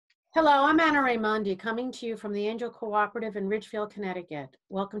Hello, I'm Anna Raimondi, coming to you from the Angel Cooperative in Ridgefield, Connecticut.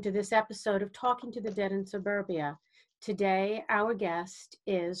 Welcome to this episode of Talking to the Dead in Suburbia. Today, our guest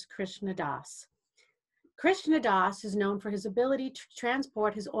is Krishna Das. Krishna Das is known for his ability to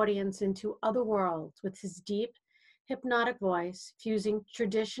transport his audience into other worlds with his deep, hypnotic voice, fusing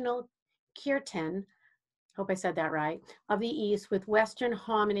traditional kirtan, hope I said that right, of the East with Western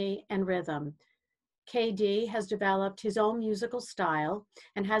harmony and rhythm. KD has developed his own musical style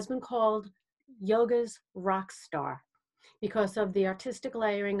and has been called yoga's rock star because of the artistic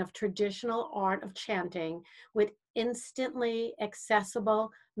layering of traditional art of chanting with instantly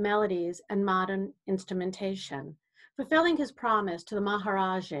accessible melodies and modern instrumentation. Fulfilling his promise to the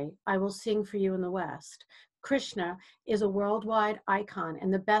Maharaj-ji, I will sing for you in the West, Krishna is a worldwide icon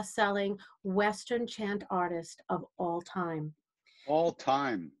and the best-selling Western chant artist of all time. All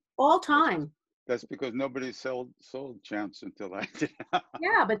time. All time. That's because nobody sold chants until I did.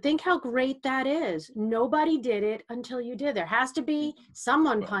 Yeah, but think how great that is. Nobody did it until you did. There has to be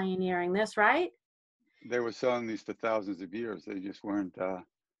someone pioneering this, right? They were selling these for thousands of years. They just weren't.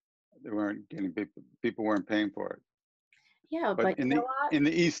 They weren't getting people weren't paying for it. Yeah, but in you know what? In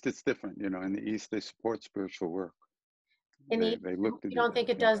the East, it's different. You know, in the East, they support spiritual work. They look to you don't think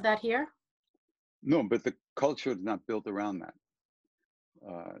it does that here? No, but the culture is not built around that.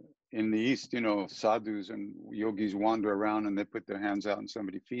 In the East, you know, sadhus and yogis wander around and they put their hands out and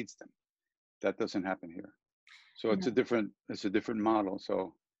somebody feeds them. That doesn't happen here. So it's a different model.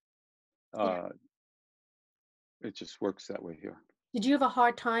 So it just works that way here. Did you have a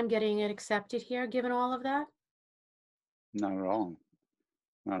hard time getting it accepted here, given all of that? Not at all.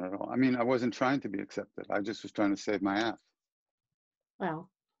 Not at all. I mean, I wasn't trying to be accepted. I just was trying to save my ass. Well,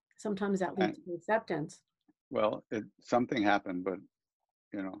 sometimes that leads to acceptance. Well, something happened, but,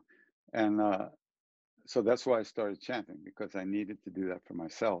 you know, and so that's why I started chanting, because I needed to do that for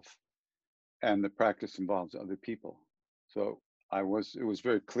myself. And the practice involves other people. So it was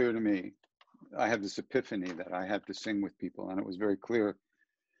very clear to me. I had this epiphany that I had to sing with people, and it was very clear.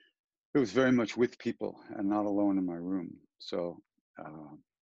 It was very much with people and not alone in my room. So,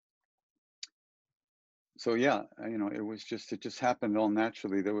 yeah, you know, it just happened all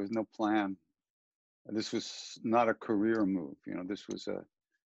naturally. There was no plan. This was not a career move. You know, this was a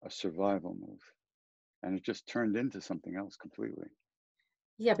survival move, and it just turned into something else completely.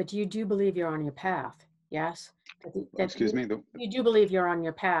 Yeah, but you do believe you're on your path, yes? Excuse me? You do believe you're on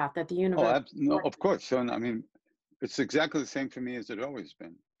your path, that the universe... Oh, no, of course. So, I mean, it's exactly the same for me as it's always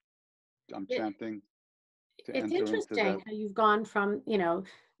been. I'm chanting to enter into that. It's interesting how you've gone from, you know,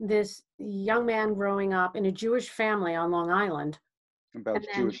 this young man growing up in a Jewish family on Long Island. About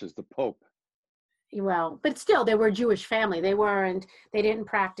Jewish as the Pope. Well, but still, they were a Jewish family. They didn't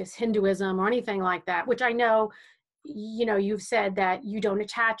practice Hinduism or anything like that, which I know, you know, you've said that you don't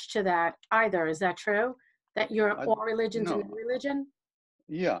attach to that either. Is that true? That you're all religions in religion?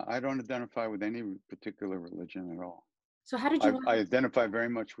 Yeah, I don't identify with any particular religion at all. So how did you... I identify very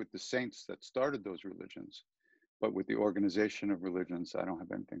much with the saints that started those religions, but with the organization of religions, I don't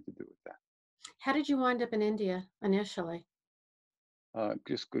have anything to do with that. How did you wind up in India initially?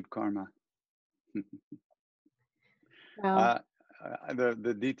 Just good karma. Well,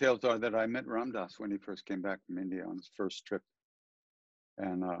 the details are that I met Ram Dass when he first came back from India on his first trip,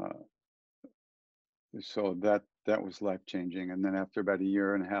 and so that was life-changing. And then after about a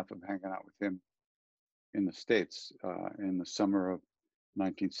year and a half of hanging out with him in the States, in the summer of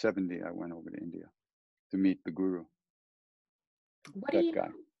 1970, I went over to India to meet the guru.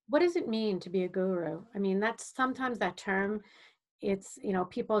 What does it mean to be a guru? I mean, that's sometimes that term, it's, you know,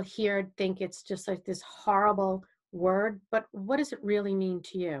 people here think it's just like this horrible word, but what does it really mean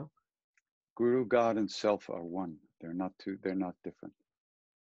to you? Guru, God, and self are one. They're not two. They're not different.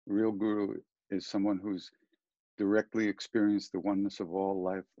 Real guru is someone who's directly experienced the oneness of all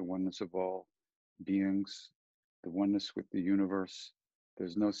life, the oneness of all beings, the oneness with the universe.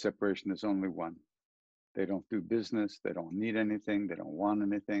 There's no separation. There's only one. They don't do business. They don't need anything. They don't want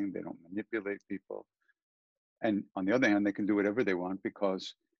anything. They don't manipulate people. And on the other hand, they can do whatever they want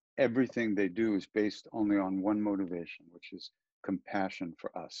because everything they do is based only on one motivation, which is compassion for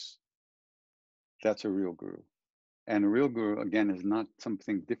us. That's a real guru. And a real guru, again, is not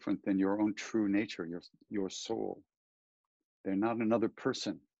something different than your own true nature, your soul. They're not another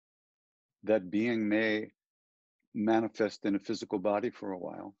person. That being may manifest in a physical body for a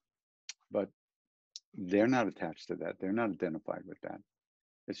while, but they're not attached to that. They're not identified with that.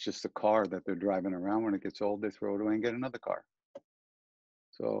 It's just a car that they're driving around. When it gets old, they throw it away and get another car.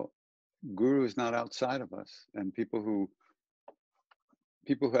 So guru is not outside of us. And people who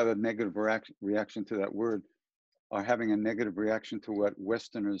have a negative reaction to that word are having a negative reaction to what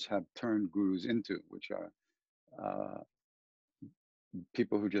Westerners have turned gurus into, which are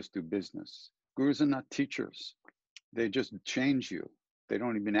people who just do business. Gurus are not teachers. They just change you. They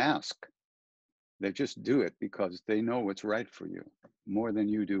don't even ask. They just do it because they know what's right for you more than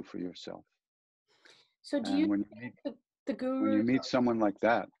you do for yourself. So do you And think the when you gurus, meet someone like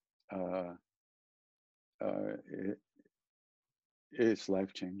that, it, it's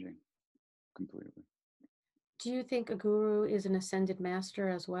life-changing completely. do you think a guru is an ascended master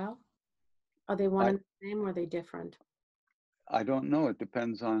as well? Are they one I, and the same or are they different? I don't know. It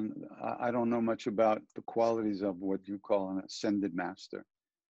depends on, I don't know much about the qualities of what you call an ascended master.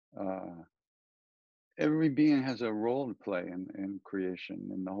 Every being has a role to play in creation,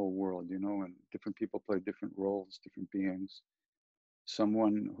 in the whole world, you know, and different people play different roles, different beings.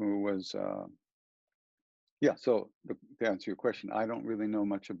 Someone who was, yeah, so to answer your question, I don't really know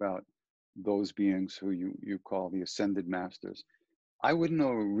much about those beings who you call the ascended masters. I wouldn't know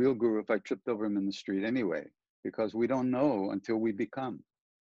a real guru if I tripped over him in the street anyway, because we don't know until we become.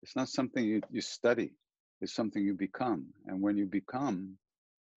 It's not something you study, it's something you become. And when you become,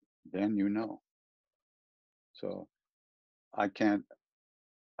 then you know. So I can't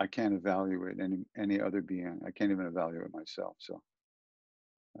evaluate any other being. I can't even evaluate myself. So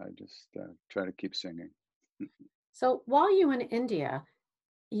I just try to keep singing. So while you were in India,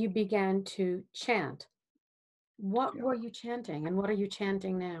 you began to chant. What Yeah. were you chanting and what are you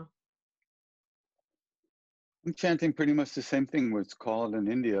chanting now? I'm chanting pretty much the same thing, what's called in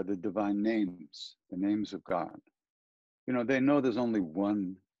India the divine names, the names of God. You know, they know there's only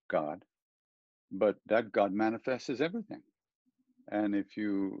one God, but that God manifests as everything. And if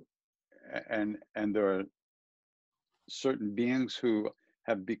you and there are certain beings who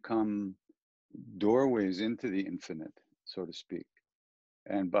have become doorways into the infinite, so to speak.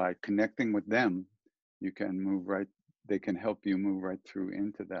 And by connecting with them, you can move right, they can help you move right through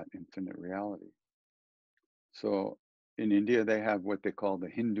into that infinite reality. So in India, they have what they call the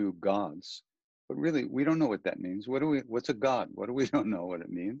Hindu gods, but really we don't know what that means. What's a god? We don't know what it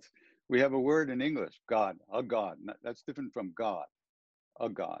means. We have a word in English, God, a god. That's different from God, a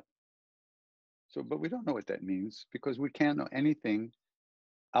god. So, but we don't know what that means because we can't know anything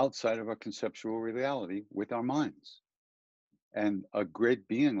outside of our conceptual reality with our minds. And a great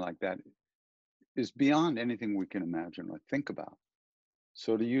being like that is beyond anything we can imagine or think about.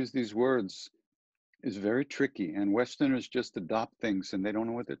 So to use these words is very tricky, and Westerners just adopt things and they don't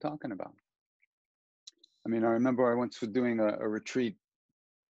know what they're talking about. I mean, I remember I once was doing a retreat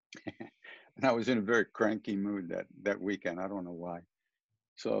and I was in a very cranky mood that weekend. I don't know why.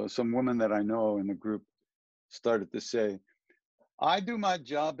 So some woman that I know in the group started to say, I do my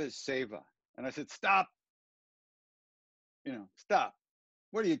job as seva. And I said, stop, stop.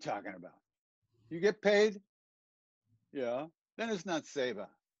 What are you talking about? You get paid? Yeah. Then it's not seva.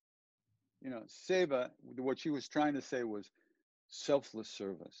 Seva, what she was trying to say was selfless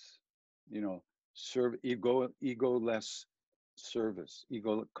service, serve egoless service,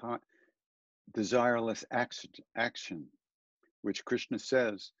 desireless action, which Krishna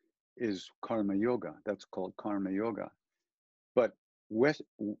says is karma yoga. That's called karma yoga. But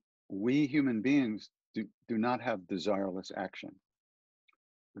we human beings do not have desireless action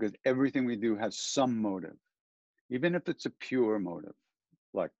because everything we do has some motive, even if it's a pure motive,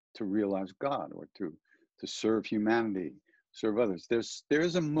 like to realize God or to serve humanity, serve others.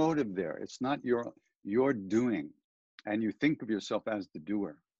 There's a motive there. It's not your doing, and you think of yourself as the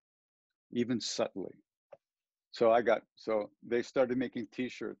doer, even subtly. So they started making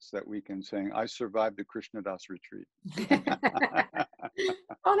T-shirts that weekend saying, "I survived the Krishna Das retreat."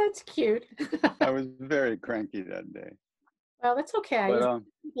 Oh, that's cute. I was very cranky that day, Well, that's okay. but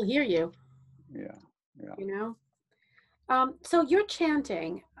People hear you, yeah, yeah. you know? So you're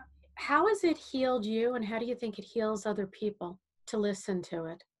chanting. How has it healed you and how do you think it heals other people to listen to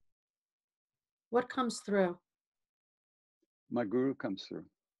it? What comes through? My guru comes through.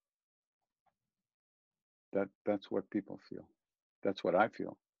 That's what people feel. That's what I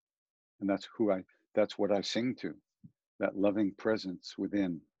feel, and that's what I sing to. That loving presence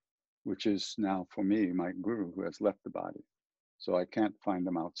within, which is now for me my guru who has left the body. So I can't find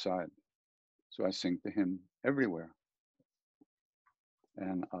him outside. So I sing to him everywhere,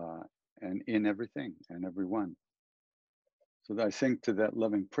 and in everything and everyone. So that I sing to that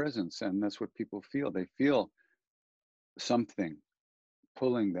loving presence, and that's what people feel. They feel something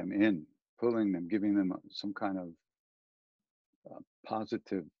pulling them in, pulling them, giving them some kind of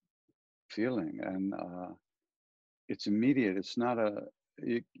positive feeling, and it's immediate. It's not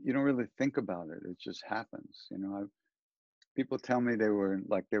you don't really think about it. It just happens. People tell me they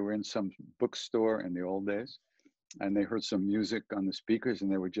were in some bookstore in the old days, and they heard some music on the speakers,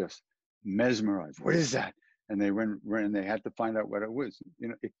 and they were just mesmerized. What is that? And they went and they had to find out what it was. You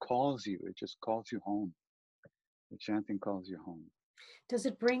know, it calls you. It just calls you home. The chanting calls you home. Does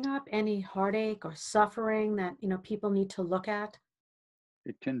it bring up any heartache or suffering that, people need to look at?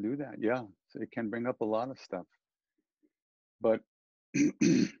 It can do that, yeah. So it can bring up a lot of stuff. But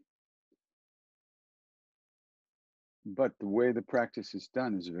but the way the practice is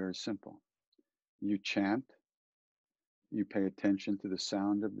done is very simple. You chant, you pay attention to the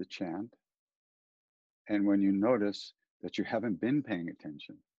sound of the chant, and when you notice that you haven't been paying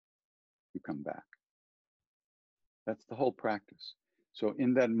attention, you come back. That's the whole practice. So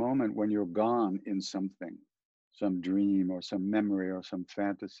in that moment when you're gone in something, some dream or some memory or some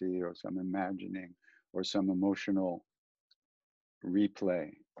fantasy or some imagining or some emotional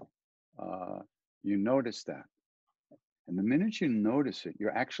replay, you notice that. And the minute you notice it,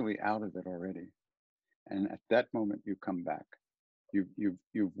 you're actually out of it already. And at that moment, you come back.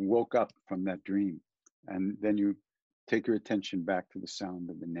 You've woke up from that dream, and then you take your attention back to the sound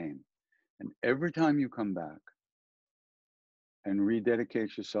of the name. And every time you come back and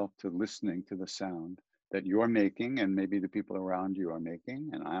rededicate yourself to listening to the sound that you're making, and maybe the people around you are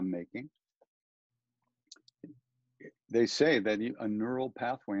making, and I'm making, they say that a neural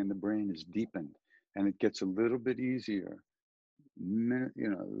pathway in the brain is deepened, and it gets a little bit easier,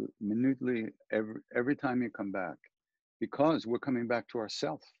 minutely every time you come back, because we're coming back to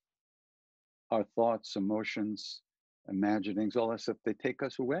ourself. Our thoughts, emotions, imaginings, all that stuff, they take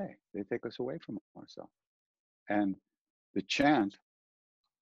us away. They take us away from ourselves. And the chant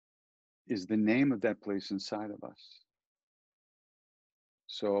is the name of that place inside of us.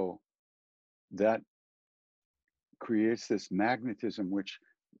 So that creates this magnetism which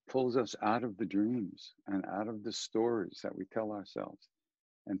pulls us out of the dreams and out of the stories that we tell ourselves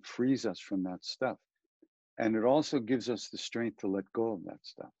and frees us from that stuff. And it also gives us the strength to let go of that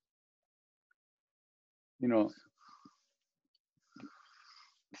stuff. You know,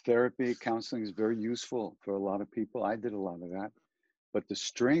 therapy, counseling is very useful for a lot of people. I did a lot of that. But the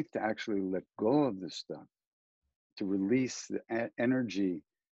strength to actually let go of this stuff, to release the energy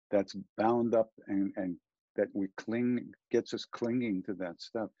that's bound up and that we gets us clinging to that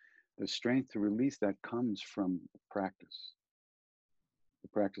stuff. The strength to release that comes from practice. The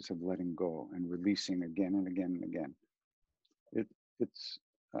practice of letting go and releasing again and again and again.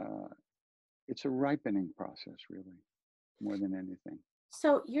 It's a ripening process, really, more than anything.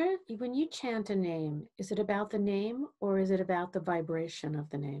 So when you chant a name, is it about the name or is it about the vibration of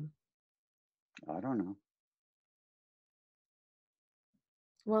the name? I don't know.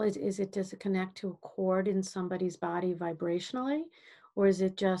 Well, does it connect to a chord in somebody's body vibrationally? Or is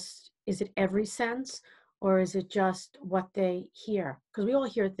it every sense? Or is it just what they hear? Because we all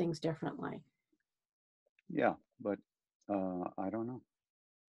hear things differently. Yeah, but I don't know.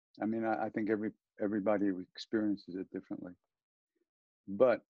 I mean, I think everybody experiences it differently.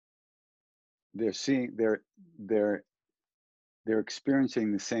 But they're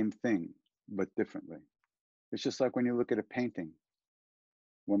experiencing the same thing, but differently. It's just like when you look at a painting.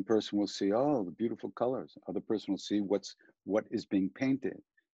 One person will see, oh, the beautiful colors. Other person will see what is being painted.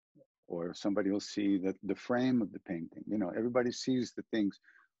 Or somebody will see the frame of the painting. You know, everybody sees the things.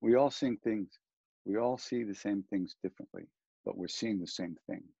 We all see things. We all see the same things differently, but we're seeing the same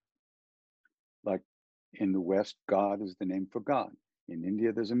thing. Like in the West, God is the name for God. In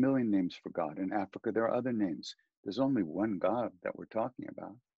India, there's a million names for God. In Africa, there are other names. There's only one God that we're talking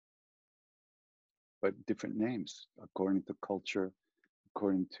about, but different names according to culture,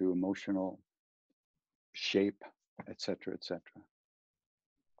 according to emotional shape, etc., etc.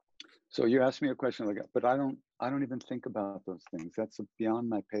 So you asked me a question like that, but I don't even think about those things. That's beyond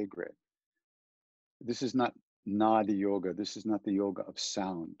my pay grade. This is not nada yoga. This is not the yoga of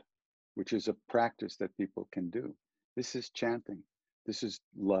sound, which is a practice that people can do. This is chanting. This is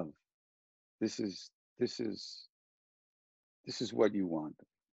love. This is what you want.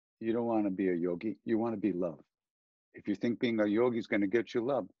 You don't want to be a yogi. You want to be love. If you think being a yogi is going to get you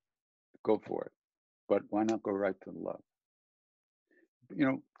love, go for it. But why not go right to the love? You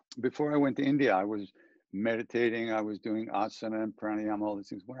know, before I went to India, I was meditating. I was doing asana and pranayama, all these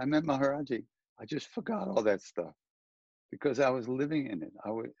things. When I met Maharaj-ji, I just forgot all that stuff because I was living in it.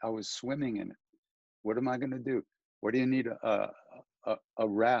 I was swimming in it. What am I going to do? What do you need a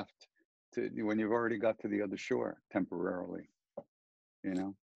raft to when you've already got to the other shore temporarily? You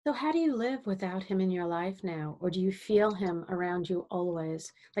know. So how do you live without him in your life now? Or do you feel him around you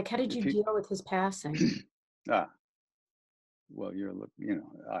always? Like, how did you deal with his passing? Well,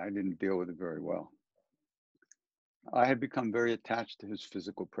 I didn't deal with it very well. I had become very attached to his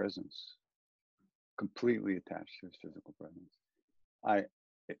physical presence. completely attached to his physical presence. I,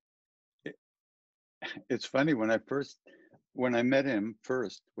 it, it, it's funny, when I met him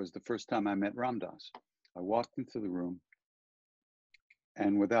first, was the first time I met Ram Dass. I walked into the room,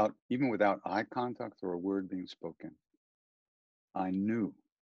 and even without eye contact or a word being spoken, I knew.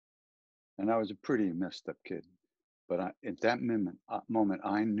 And I was a pretty messed up kid, but at that moment,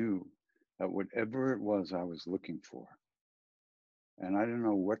 I knew that whatever it was I was looking for, and I didn't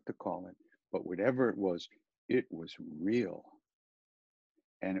know what to call it, but whatever it was real,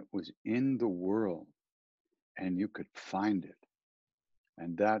 and it was in the world, and you could find it.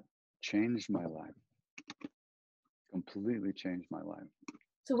 And that changed my life, completely changed my life.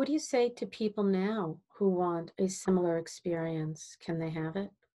 So, what do you say to people now who want a similar experience? Can they have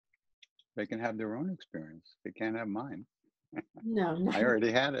it? They can have their own experience. They can't have mine. No, no. I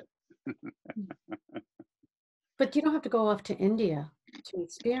already had it. But you don't have to go off to India to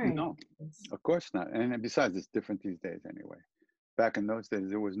experience No, this. of course not. And besides, it's different these days anyway. Back in those days,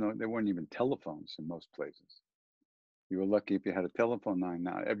 there weren't even telephones in most places. You were lucky if you had a telephone line.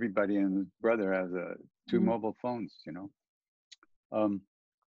 Now everybody and his brother has two mobile phones, you know.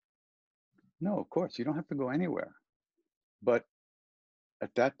 No, of course, you don't have to go anywhere. But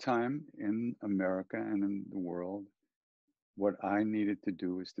at that time in America and in the world, what I needed to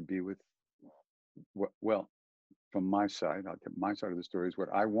do is to be with, well, from my side, my side of the story is what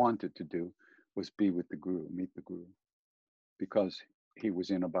I wanted to do was be with the Guru, meet the Guru, because he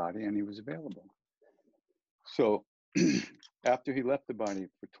was in a body and he was available. So after he left the body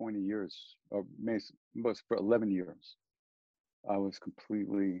for 20 years, or most for 11 years, I was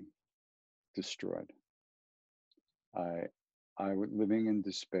completely destroyed. I was living in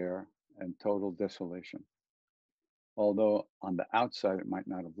despair and total desolation. Although on the outside, it might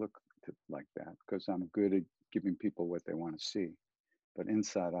not have looked like that because I'm good at giving people what they want to see. But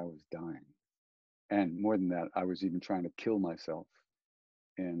inside, I was dying. And more than that, I was even trying to kill myself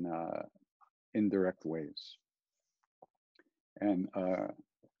in indirect ways. And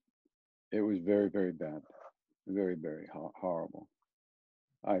it was very, very bad, very, very horrible.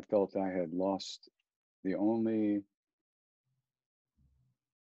 I felt I had lost the only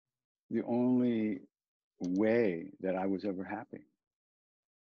way that I was ever happy.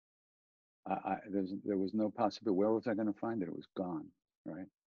 There was no possibility. Where was I going to find it? It was gone, right?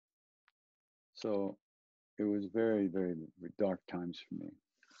 So it was very, very dark times for me.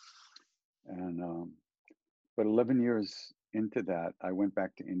 And but 11 years into that, I went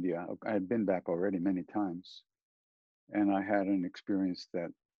back to India. I had been back already many times, and I had an experience that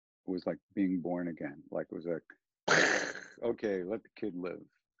was like being born again. Like it was like, okay, let the kid live.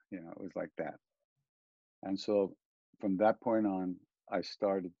 You know, it was like that. And so from that point on, I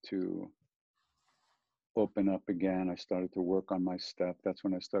started to open up again. I started to work on my stuff. That's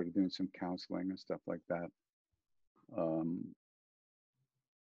when I started doing some counseling and stuff like that.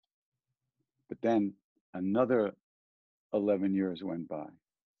 But then another 11 years went by.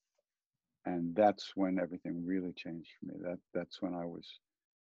 And that's when everything really changed for me. That's when I was,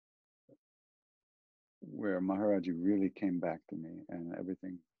 where Maharaj-ji really came back to me and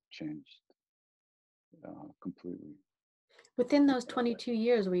everything changed completely. Within those 22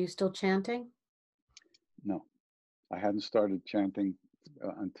 years, were you still chanting? No, I hadn't started chanting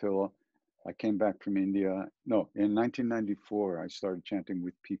until I came back from India. No, in 1994, I started chanting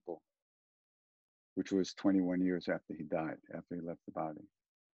with people, which was 21 years after he died, after he left the body.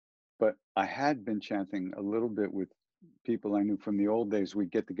 But I had been chanting a little bit with people I knew from the old days.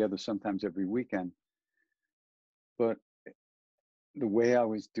 We'd get together sometimes every weekend. But the way I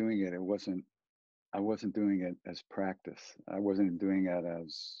was doing it, I wasn't doing it as practice. I wasn't doing it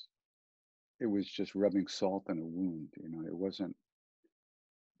as, it was just rubbing salt in a wound. You know, there was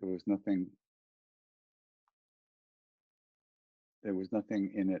nothing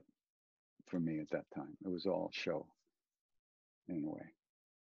in it for me at that time. It was all show in a way.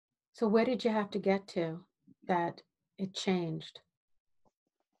 So where did you have to get to that it changed?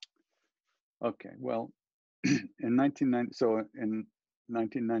 Okay, well, in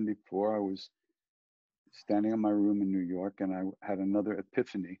 1994, I was standing in my room in New York, and I had another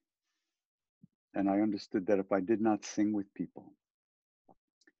epiphany. And I understood that if I did not sing with people,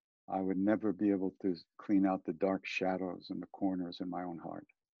 I would never be able to clean out the dark shadows and the corners in my own heart.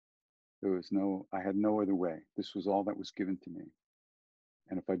 I had no other way. This was all that was given to me.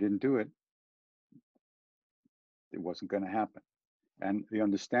 And if I didn't do it, it wasn't going to happen. And the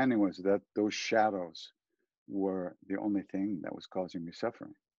understanding was that those shadows were the only thing that was causing me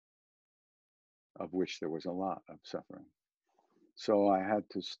suffering, of which there was a lot of suffering. So I had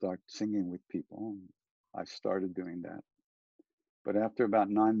to start singing with people. I started doing that. But after about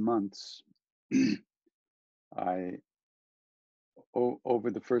 9 months, Over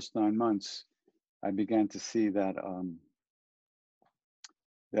the first 9 months, I began to see that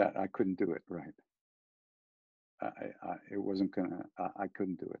that I couldn't do it right. It wasn't gonna. I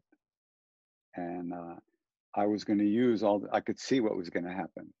couldn't do it, and I was going to use I could see what was going to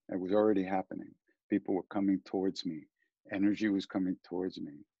happen. It was already happening. People were coming towards me. Energy was coming towards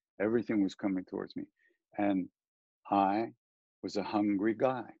me. Everything was coming towards me, and I was a hungry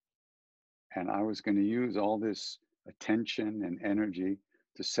guy, and I was going to use all this attention and energy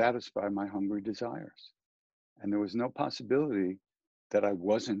to satisfy my hungry desires. And there was no possibility that I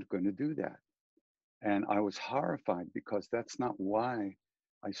wasn't going to do that. And I was horrified because that's not why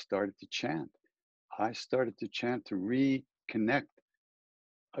I started to chant. I started to chant to reconnect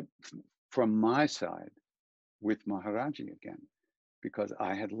from my side with Maharaj-ji again, because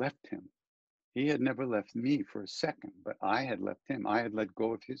I had left him. He had never left me for a second, but I had left him. I had let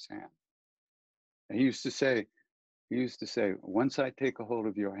go of his hand. And he used to say, once I take a hold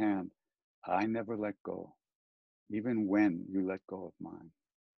of your hand, I never let go, even when you let go of mine.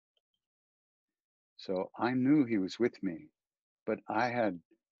 So I knew he was with me, but I had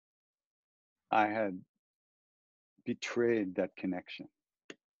betrayed that connection,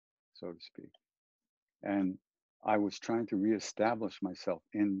 so to speak. And I was trying to reestablish myself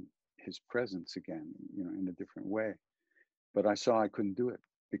in his presence again, in a different way. But I saw I couldn't do it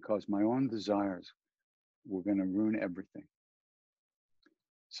because my own desires were going to ruin everything.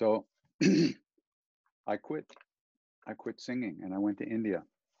 So I quit. I quit singing and I went to India.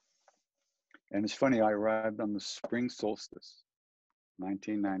 And it's funny, I arrived on the spring solstice,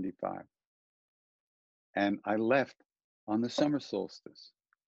 1995. And I left on the summer solstice,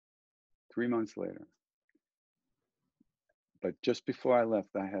 3 months later. But just before I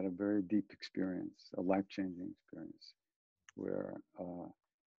left, I had a very deep experience, a life-changing experience, where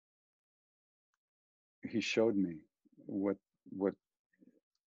he showed me what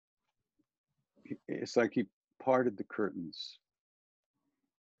it's like. He parted the curtains,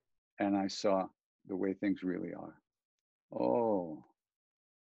 and I saw the way things really are. Oh,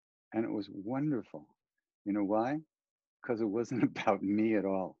 and it was wonderful. You know why? Because it wasn't about me at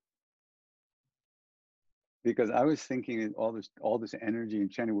all. Because I was thinking all this energy and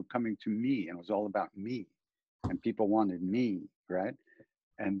chanting were coming to me, and it was all about me, and people wanted me, right?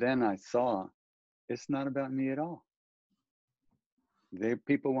 And then I saw it's not about me at all.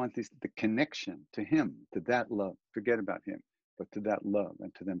 People want the connection to him, to that love. Forget about him, but to that love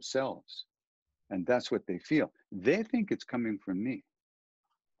and to themselves. And that's what they feel. They think it's coming from me.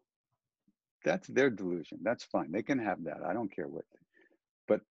 That's their delusion. That's fine. They can have that. I don't care what.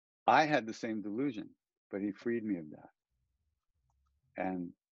 But I had the same delusion, but he freed me of that.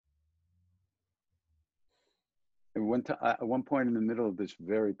 And at one point in the middle of this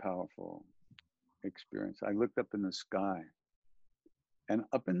very powerful experience, I looked up in the sky. And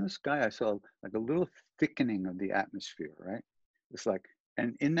up in the sky, I saw like a little thickening of the atmosphere, right? It's like,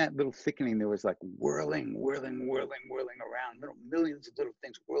 and in that little thickening, there was like whirling around, millions of little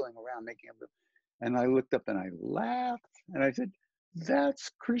things whirling around, making up. And I looked up and I laughed and I said, that's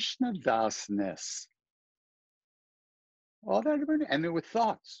Krishna dasness. All that, and there were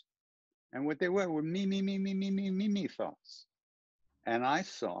thoughts. And what they were me thoughts. And I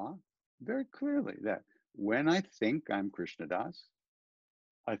saw very clearly that when I think I'm Krishna Das,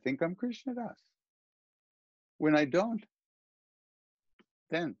 I think I'm Krishna Das. When I don't,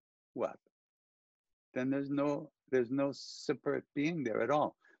 then what? Then there's no separate being there at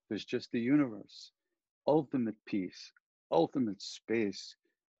all. There's just the universe, ultimate peace, ultimate space,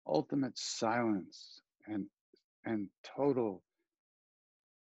 ultimate silence, and total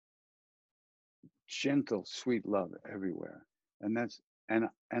gentle, sweet love everywhere. And there's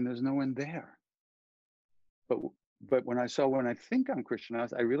no one there. But when I think I'm Krishna,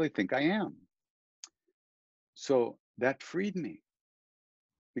 I really think I am. So that freed me,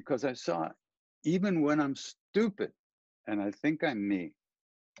 because I saw, even when I'm stupid and I think I'm me,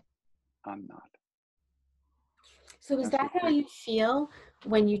 I'm not. So is that how you feel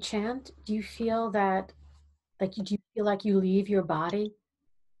when you chant? Do you feel that, like, do you feel like you leave your body?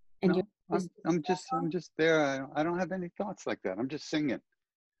 And no, I'm just there. I don't have any thoughts like that. I'm just singing.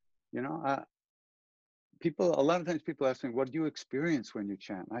 A lot of times people ask me, what do you experience when you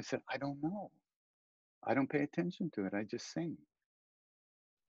chant? I said, I don't know. I don't pay attention to it. I just sing.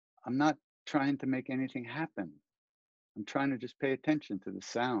 I'm not trying to make anything happen. I'm trying to just pay attention to the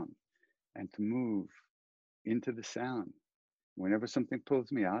sound and to move into the sound. Whenever something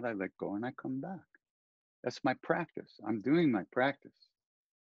pulls me out, I let go and I come back. That's my practice. I'm doing my practice.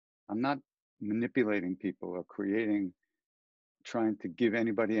 I'm not manipulating people or creating trying to give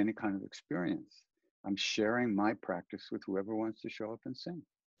anybody any kind of experience. I'm sharing my practice with whoever wants to show up and sing.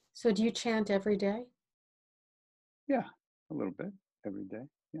 So do you chant every day? Yeah, a little bit every day.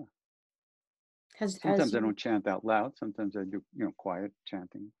 Yeah. Has Sometimes I don't chant out loud. Sometimes I do, quiet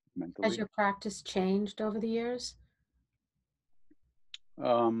chanting has mentally. your practice changed over the years?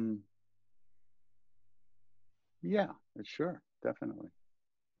 Um, yeah, sure, definitely.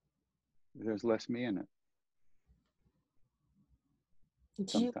 There's less me in it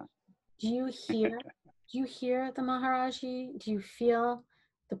Do you sometimes. do you hear do you hear the Maharaj-ji? Do you feel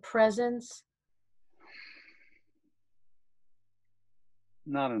the presence?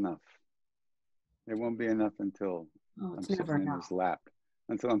 Not enough. It won't be enough until Oh, I'm it's never sitting in enough. his lap.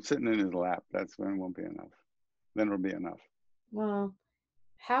 Until I'm sitting in his lap, that's when it won't be enough. Then it'll be enough. Well,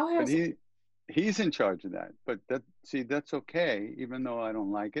 how But has he's in charge of that. But that's okay, even though I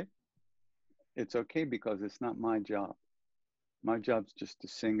don't like it. It's okay because it's not my job. My job's just to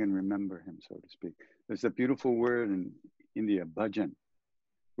sing and remember him, so to speak. There's a beautiful word in India, bhajan,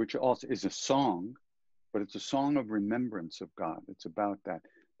 which also is a song, but it's a song of remembrance of God. It's about that.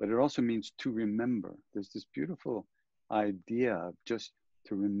 But it also means to remember. There's this beautiful idea of just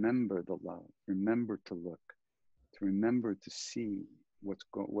to remember the love, remember to look, to remember to see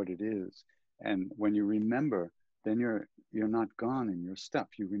what it is. And when you remember, then you're not gone in your stuff.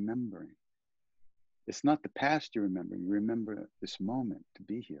 You're remembering. It's not the past you remember. You remember this moment to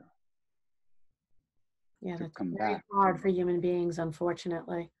be here, yeah, to that's come very back hard to. for human beings,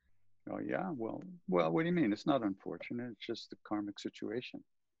 unfortunately. Oh yeah, well. What do you mean? It's not unfortunate. It's just the karmic situation.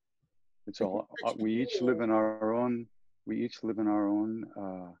 It's But there's all such we each live beauty. in our own. We each live in our own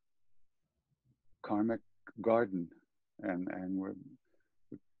karmic garden, and we're,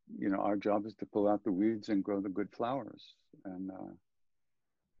 our job is to pull out the weeds and grow the good flowers. And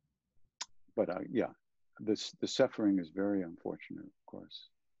but yeah, the suffering is very unfortunate, of course.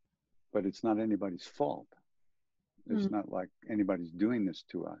 But it's not anybody's fault. Mm. It's not like anybody's doing this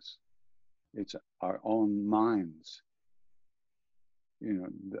to us. It's our own minds.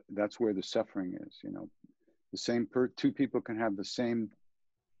 That's where the suffering is. The same two people can have the same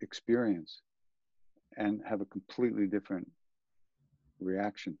experience and have a completely different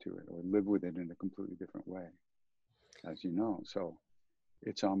reaction to it, or live with it in a completely different way, as you know. So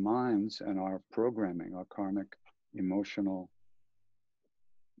it's our minds and our programming, our karmic emotional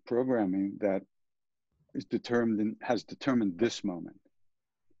programming that has determined this moment.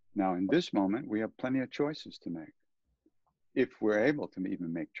 Now, in this moment, we have plenty of choices to make. If we're able to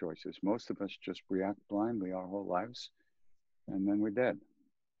even make choices, most of us just react blindly our whole lives, and then we're dead.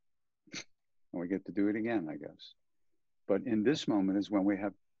 And we get to do it again, I guess. But in this moment is when we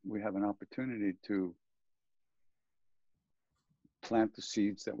have an opportunity to plant the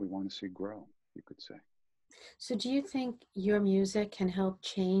seeds that we want to see grow, you could say. So do you think your music can help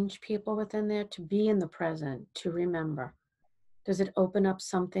change people within there to be in the present, to remember? Does it open up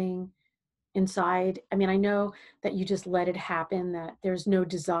something inside? I mean, I know that you just let it happen, that there's no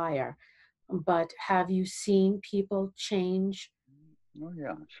desire, but have you seen people change? Oh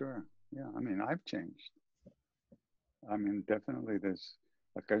yeah, sure. Yeah, I mean, I've changed. I mean, definitely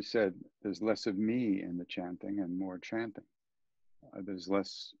like I said, there's less of me in the chanting and more chanting. There's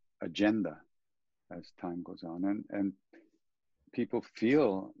less agenda as time goes on, and people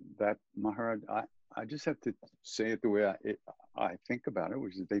feel that Maharaj. I just have to say it the way I think about it,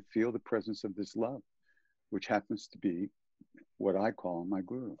 which is they feel the presence of this love, which happens to be what I call my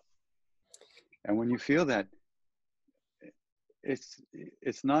guru. And when you feel that, it's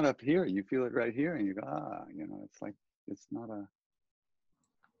not up here. You feel it right here, and you go, it's like it's not a,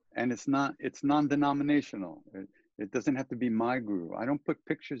 and it's non-denominational. It doesn't have to be my guru. I don't put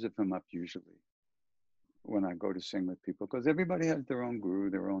pictures of him up usually when I go to sing with people, because everybody has their own guru,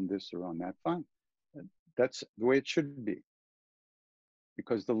 their own this, their own that. Fine, that's the way it should be,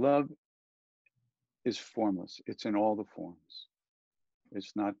 because the love is formless. It's in all the forms.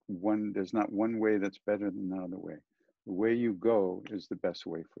 It's not one. There's not one way that's better than the other way. The way you go is the best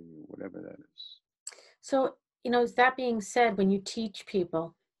way for you, whatever that is. So, that being said, when you teach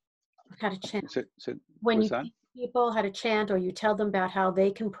people how to chant, So when what's you that? teach people how to chant or you tell them about how they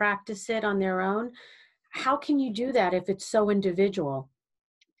can practice it on their own, how can you do that if it's so individual?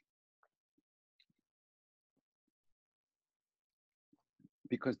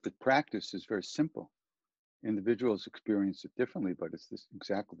 Because the practice is very simple. Individuals experience it differently, but it's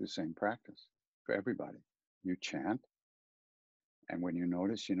exactly the same practice for everybody. You chant, and when you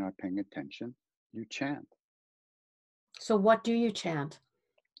notice you're not paying attention, you chant So what do you chant?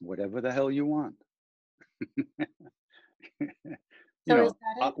 whatever the hell you want. You So is know,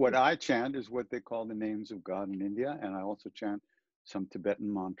 that it? what I chant is what they call the names of God in India, and I also chant some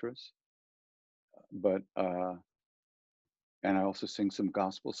Tibetan mantras. But and I also sing some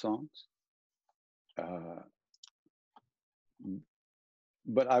gospel songs.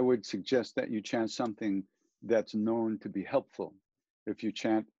 But I would suggest that you chant something that's known to be helpful. If you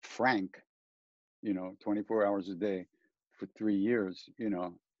chant Frank, 24 hours a day for 3 years,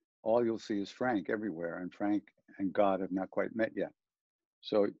 all you'll see is Frank everywhere, and Frank and God have not quite met yet.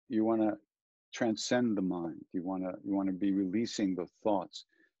 So you want to transcend the mind. You want to be releasing the thoughts.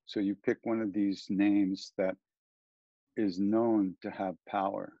 So you pick one of these names that is known to have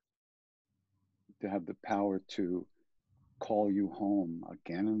power, to have the power to call you home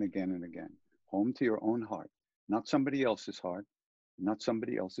again and again and again, home to your own heart, not somebody else's heart, not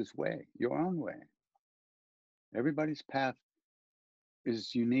somebody else's way, your own way. Everybody's path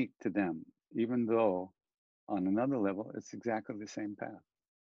is unique to them, even though on another level, it's exactly the same path.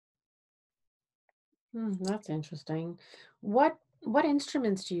 That's interesting. What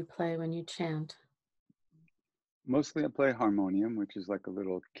instruments do you play when you chant? Mostly I play harmonium, which is like a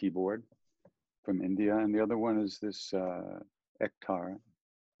little keyboard from India. And the other one is this ektar.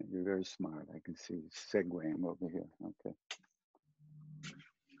 You're very smart. I can see segueing over here. Okay.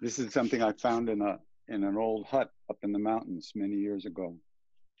 This is something I found in an old hut up in the mountains many years ago.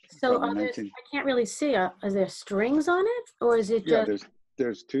 So Probably I can't really see. Are there strings on it, or is it Yeah, just?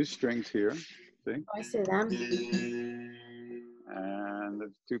 there's 2 strings here. See? Oh, I see them. And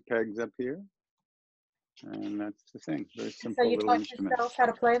there's 2 pegs up here. And that's the thing. Very So simple you little taught instrument. yourself how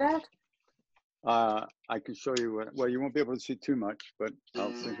to play that? I can show you well, you won't be able to see too much, but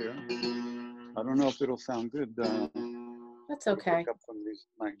I'll sit here. I don't know if it'll sound good. That's okay. Pick up from these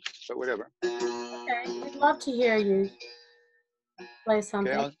mics, but whatever. Okay, we'd love to hear you play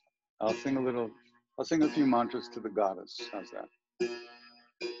something. Okay, I'll sing I'll sing a few mantras to the goddess. How's that?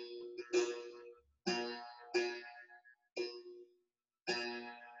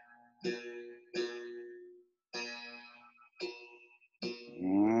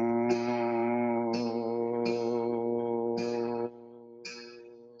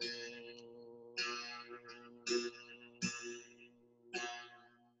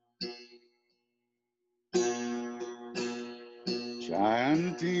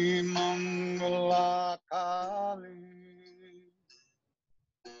 Chanting Mangala Kali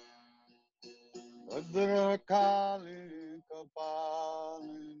Bhadra Kali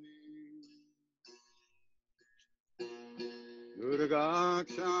Kapalini Durga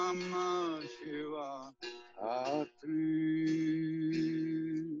Kshama Shiva Atri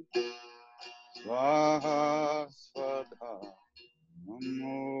Swaha Svadha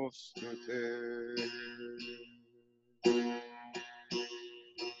Namostute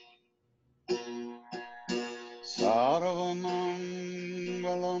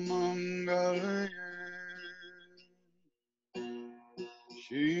Sarvamangala Mangalye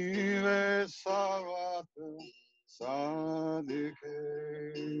Shive Sarvata Sadike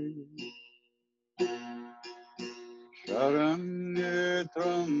Sharanye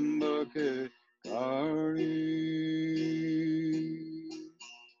Trambake Kari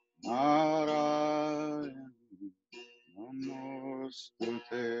Narayani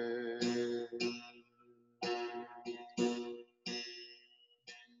Namostute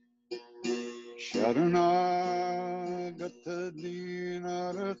Sharanagata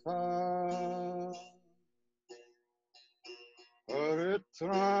Dinartha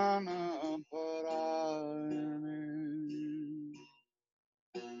Paritrana Parayane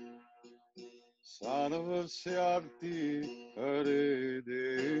Sarvasyarti Hare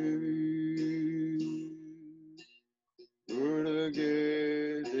Devi Durge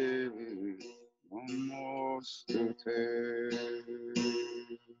Devi Namostute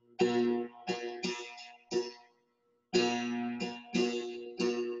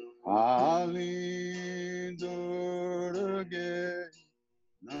Ali Durge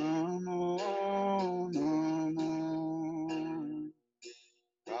Namo Namo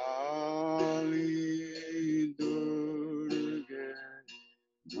Kali Durge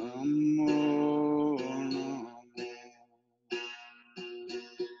Namo Namo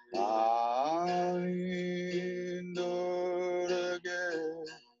Kali Durge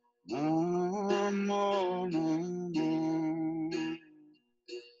Namo Namo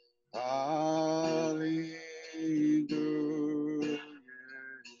Kali Durge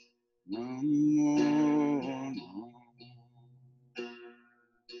Namo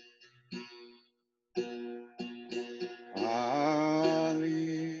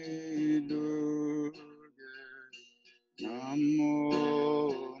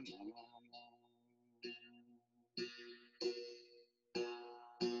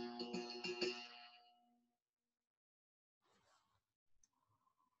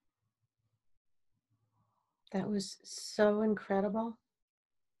That was so incredible.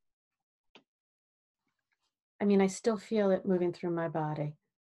 I mean, I still feel it moving through my body.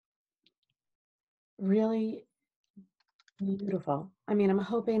 Really beautiful. I mean, I'm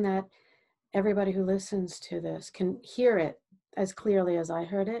hoping that everybody who listens to this can hear it as clearly as I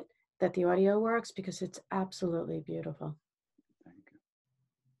heard it, that the audio works, because it's absolutely beautiful. Thank you.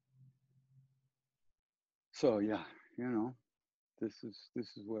 So yeah, you know, this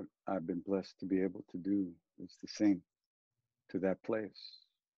is what I've been blessed to be able to do, is to sing to that place.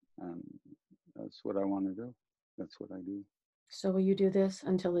 And that's what I want to do. That's what I do. So will you do this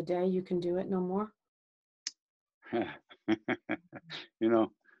until the day you can do it no more? You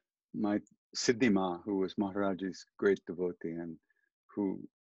know, my Siddhima, who was Maharaj-ji's great devotee and who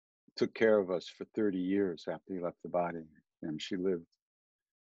took care of us for 30 years after he left the body, and she lived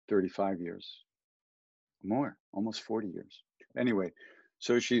 35 years more, almost 40 years. Anyway,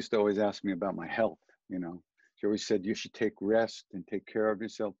 so she used to always ask me about my health, you know. She always said, you should take rest and take care of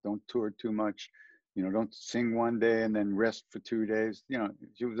yourself. Don't tour too much. You know, don't sing one day and then rest for 2 days. You know,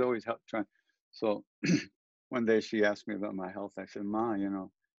 she was always trying. So one day she asked me about my health. I said, Ma, you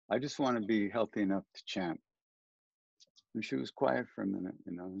know, I just want to be healthy enough to chant. And she was quiet for a minute,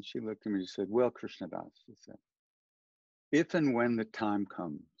 you know, and she looked at me and said, well, Krishna Das, she said, if and when the time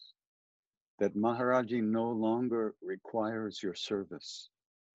comes that Maharaj-ji no longer requires your service,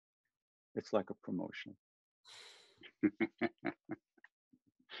 it's like a promotion.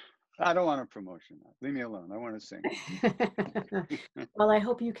 I don't want a promotion. Leave me alone. I want to sing. Well, I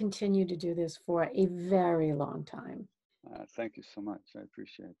hope you continue to do this for a very long time. Thank you so much. I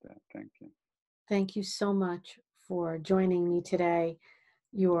appreciate that. Thank you. Thank you so much for joining me today.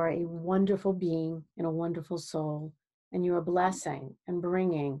 You are a wonderful being and a wonderful soul, and you are blessing and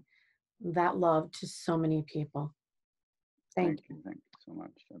bringing that love to so many people. Thank you. Thank you so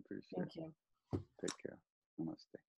much. I appreciate it. Thank you. Take care. Namaste.